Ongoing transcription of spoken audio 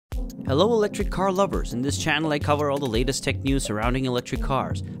Hello electric car lovers, in this channel I cover all the latest tech news surrounding electric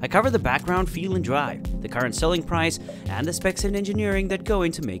cars. I cover the background, feel and drive, the current selling price, and the specs and engineering that go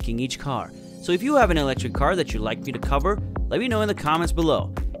into making each car. So if you have an electric car that you'd like me to cover, let me know in the comments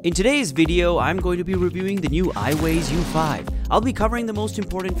below. In today's video, I'm going to be reviewing the new Aiways U5. I'll be covering the most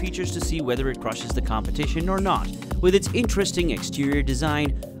important features to see whether it crushes the competition or not, with its interesting exterior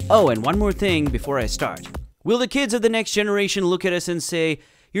design. Oh, and one more thing before I start. Will the kids of the next generation look at us and say,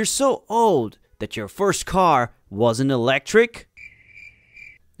 "You're so old that your first car wasn't electric"?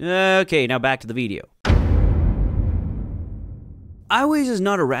 Okay, now back to the video. Aiways is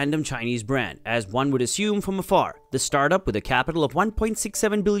not a random Chinese brand, as one would assume from afar. The startup, with a capital of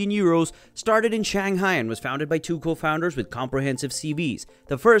 1.67 billion euros, started in Shanghai and was founded by two co-founders with comprehensive CVs.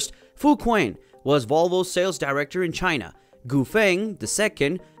 The first, Fu Quan, was Volvo's sales director in China. Gu Feng, the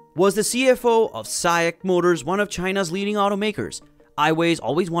second, was the CFO of SAIC Motors, one of China's leading automakers. Aiways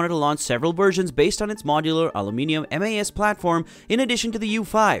always wanted to launch several versions based on its modular aluminum MAS platform in addition to the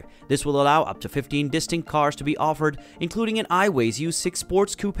U5. This will allow up to 15 distinct cars to be offered, including an Aiways U6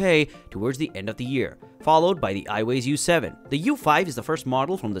 Sports Coupe towards the end of the year, followed by the Aiways U7. The U5 is the first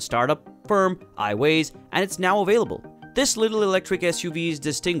model from the startup firm Aiways, and it's now available. This little electric SUV is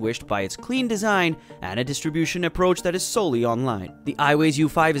distinguished by its clean design and a distribution approach that is solely online. The Aiways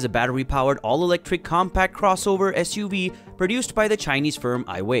U5 is a battery-powered all-electric compact crossover SUV produced by the Chinese firm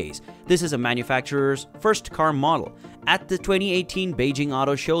Aiways. This is a manufacturer's first car model. At the 2018 Beijing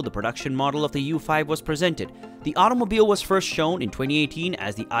Auto Show, the production model of the U5 was presented. The automobile was first shown in 2018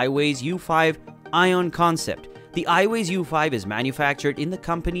 as the Aiways U5 Ion Concept. The Aiways U5 is manufactured in the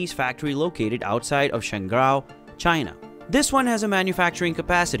company's factory located outside of Shanghai, China. This one has a manufacturing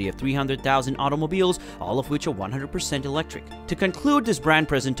capacity of 300,000 automobiles, all of which are 100% electric. To conclude this brand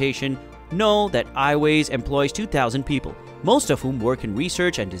presentation, know that Aiways employs 2,000 people, most of whom work in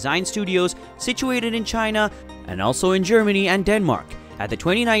research and design studios situated in China and also in Germany and Denmark. At the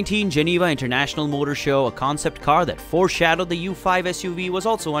 2019 Geneva International Motor Show, a concept car that foreshadowed the U5 SUV was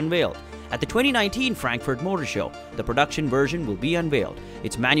also unveiled. At the 2019 Frankfurt Motor Show, the production version will be unveiled.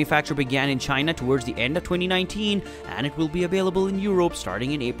 Its manufacture began in China towards the end of 2019, and it will be available in Europe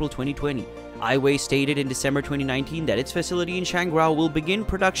starting in April 2020. Aiways stated in December 2019 that its facility in Shanghai will begin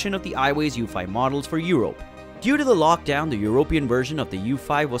production of the Aiways U5 models for Europe. Due to the lockdown, the European version of the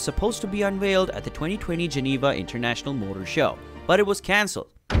U5 was supposed to be unveiled at the 2020 Geneva International Motor Show, but it was cancelled.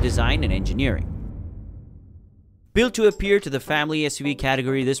 Design and engineering. Built to appear to the family SUV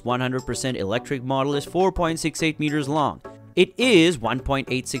category, this 100% electric model is 4.68 meters long. It is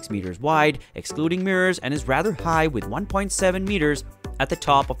 1.86 meters wide, excluding mirrors, and is rather high with 1.7 meters at the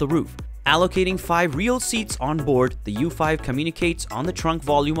top of the roof. Allocating 5 real seats on board, the U5 communicates on the trunk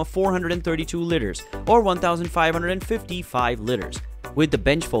volume of 432 liters, or 1,555 liters, with the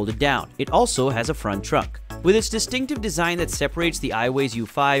bench folded down. It also has a front trunk. With its distinctive design that separates the Aiways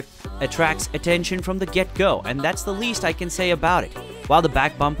U5, attracts attention from the get-go, and that's the least I can say about it. While the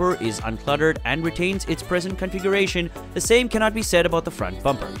back bumper is uncluttered and retains its present configuration, the same cannot be said about the front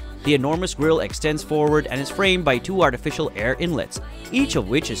bumper. The enormous grille extends forward and is framed by 2 artificial air inlets, each of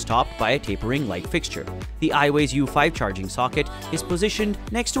which is topped by a tapering light fixture. The Aiways U5 charging socket is positioned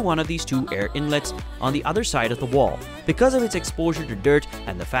next to one of these 2 air inlets on the other side of the wall. Because of its exposure to dirt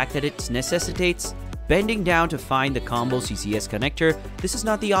and the fact that it necessitates bending down to find the combo CCS connector, this is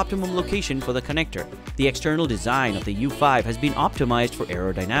not the optimum location for the connector. The external design of the U5 has been optimized for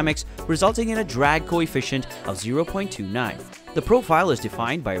aerodynamics, resulting in a drag coefficient of 0.29. The profile is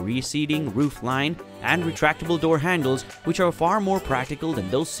defined by a receding roof line and retractable door handles, which are far more practical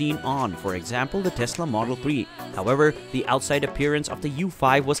than those seen on, for example, the Tesla Model 3. However, the outside appearance of the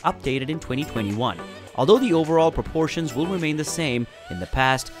U5 was updated in 2021. Although the overall proportions will remain the same, in the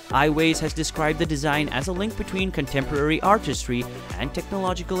past, Aiways has described the design as a link between contemporary artistry and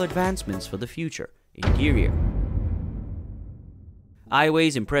technological advancements for the future. Interior.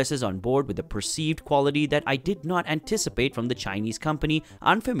 Aiways impresses on board with a perceived quality that I did not anticipate from the Chinese company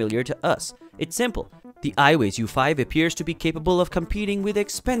unfamiliar to us. It's simple. The Aiways U5 appears to be capable of competing with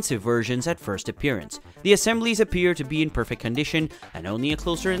expensive versions at first appearance. The assemblies appear to be in perfect condition, and only a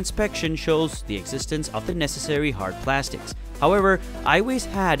closer inspection shows the existence of the necessary hard plastics. However, Aiways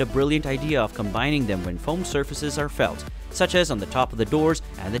had a brilliant idea of combining them when foam surfaces are felt, such as on the top of the doors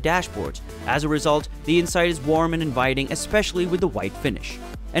and the dashboards. As a result, the inside is warm and inviting, especially with the white finish.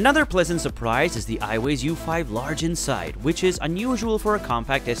 Another pleasant surprise is the Aiways U5 large inside, which is unusual for a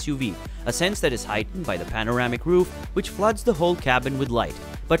compact SUV, a sense that is heightened by the panoramic roof, which floods the whole cabin with light.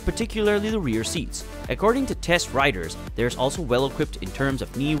 but particularly the rear seats. According to test riders, there's also well equipped in terms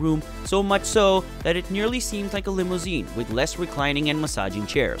of knee room, so much so that it nearly seems like a limousine with less reclining and massaging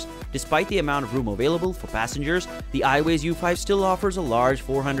chairs. Despite the amount of room available for passengers, the Aiways U5 still offers a large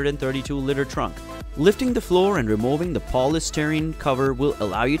 432-liter trunk. Lifting the floor and removing the polystyrene cover will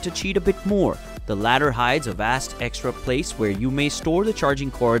allow you to cheat a bit more. The latter hides a vast extra place where you may store the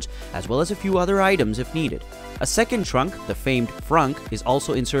charging cords as well as a few other items if needed. A second trunk, the famed frunk, is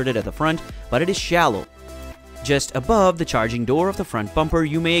also inserted at the front, but it is shallow. Just above the charging door of the front bumper,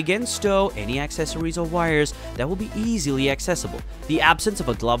 you may again stow any accessories or wires that will be easily accessible. The absence of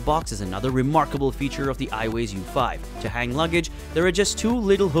a glove box is another remarkable feature of the Aiways U5. To hang luggage, there are just two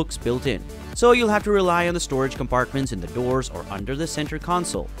little hooks built in, so you'll have to rely on the storage compartments in the doors or under the center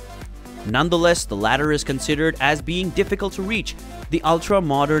console. Nonetheless, the latter is considered as being difficult to reach. The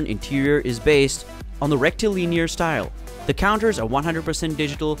ultra-modern interior is based on the rectilinear style. The counters are 100%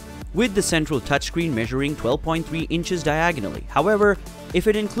 digital, with the central touchscreen measuring 12.3 inches diagonally. However, if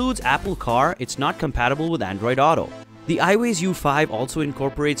it includes Apple Car, it's not compatible with Android Auto. The Aiways U5 also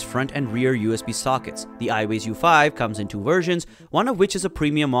incorporates front and rear USB sockets. The Aiways U5 comes in two versions, one of which is a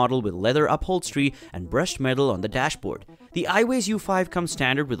premium model with leather upholstery and brushed metal on the dashboard. The Aiways U5 comes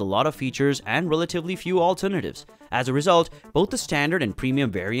standard with a lot of features and relatively few alternatives. As a result, both the standard and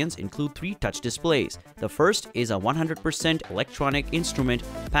premium variants include 3 touch displays. The first is a 100% electronic instrument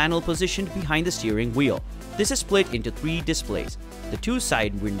panel positioned behind the steering wheel. This is split into 3 displays: the 2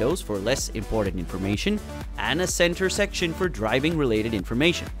 side windows for less important information, and a center section for driving-related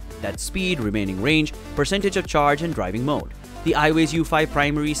information. That's speed, remaining range, percentage of charge, and driving mode. The Aiways U5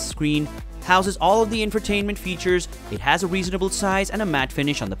 primary screen houses all of the infotainment features. It has a reasonable size and a matte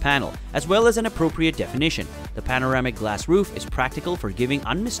finish on the panel, as well as an appropriate definition. The panoramic glass roof is practical for giving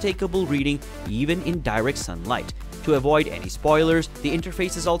unmistakable reading even in direct sunlight. To avoid any spoilers, the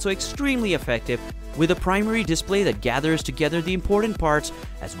interface is also extremely effective, with a primary display that gathers together the important parts,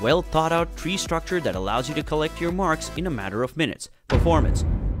 as well thought out tree structure that allows you to collect your marks in a matter of minutes. Performance.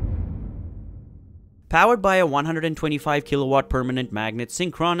 Powered by a 125 kilowatt permanent magnet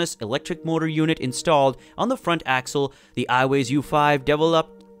synchronous electric motor unit installed on the front axle, the Aiways U5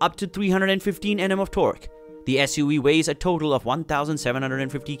 developed up to 315 Nm of torque. The SUV weighs a total of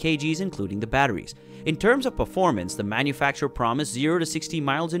 1,750 kgs including the batteries. In terms of performance, the manufacturer promised 0 to 60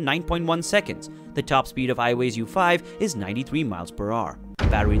 miles in 9.1 seconds. The top speed of Aiways U5 is 93 miles per hour.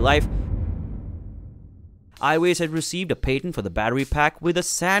 Battery life. Aiways had received a patent for the battery pack with a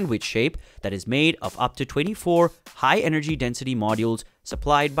sandwich shape that is made of up to 24 high-energy density modules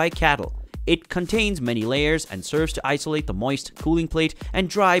supplied by CATL. It contains many layers and serves to isolate the moist cooling plate and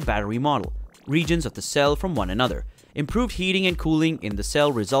dry battery model regions of the cell from one another. Improved heating and cooling in the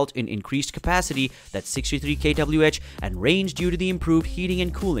cell result in increased capacity, that's 63 kWh, and range due to the improved heating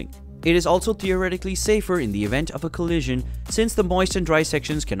and cooling. It is also theoretically safer in the event of a collision, since the moist and dry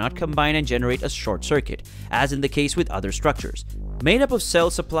sections cannot combine and generate a short circuit, as in the case with other structures. Made up of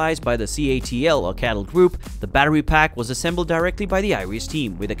cell supplies by the CATL or CATL Group, the battery pack was assembled directly by the Aiways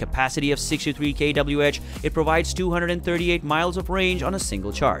team. With a capacity of 63 kWh, it provides 238 miles of range on a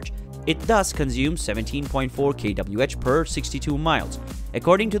single charge. It thus consumes 17.4 kWh per 62 miles.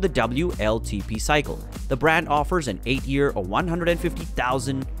 According to the WLTP cycle, the brand offers an 8-year or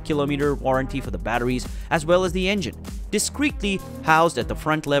 150,000 km warranty for the batteries as well as the engine. Discreetly housed at the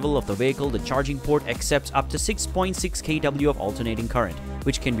front level of the vehicle, the charging port accepts up to 6.6 kW of alternating current,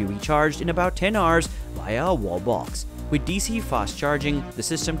 which can be recharged in about 10 hours via a wall box. With DC fast charging, the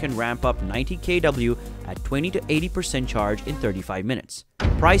system can ramp up 90 kW at 20 to 80% charge in 35 minutes.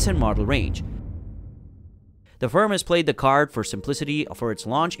 Price and model range. The firm has played the card for simplicity for its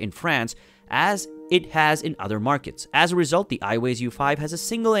launch in France, as it has in other markets. As a result, the Aiways U5 has a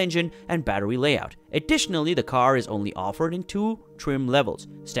single engine and battery layout. Additionally, the car is only offered in 2 trim levels,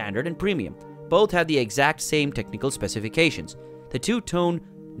 standard and premium. Both have the exact same technical specifications. The two-tone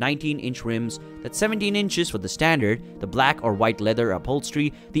 19-inch rims, that's 17 inches for the standard, the black or white leather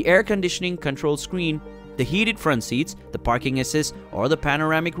upholstery, the air conditioning control screen, the heated front seats, the parking assist, or the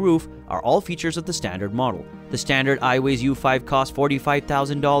panoramic roof are all features of the standard model. The standard Aiways U5 costs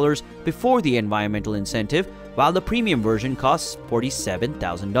 $45,000 before the environmental incentive, while the premium version costs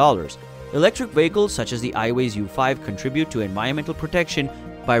 $47,000. Electric vehicles such as the Aiways U5 contribute to environmental protection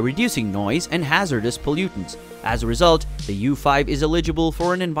by reducing noise and hazardous pollutants. As a result, the U5 is eligible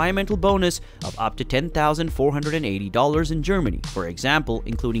for an environmental bonus of up to $10,480 in Germany, for example,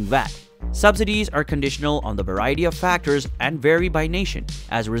 including VAT. Subsidies are conditional on the variety of factors and vary by nation.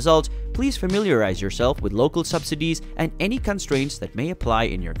 As a result, please familiarize yourself with local subsidies and any constraints that may apply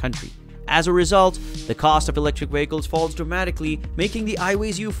in your country. As a result, the cost of electric vehicles falls dramatically, making the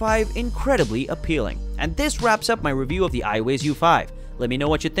Aiways U5 incredibly appealing. And this wraps up my review of the Aiways U5. Let me know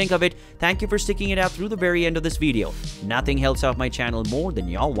what you think of it. Thank you for sticking it out through the very end of this video. Nothing helps out my channel more than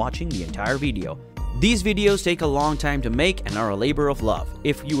y'all watching the entire video. These videos take a long time to make and are a labor of love.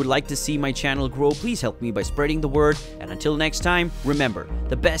 If you would like to see my channel grow, please help me by spreading the word. And until next time, remember,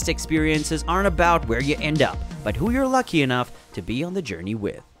 the best experiences aren't about where you end up, but who you're lucky enough to be on the journey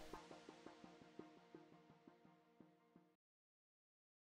with.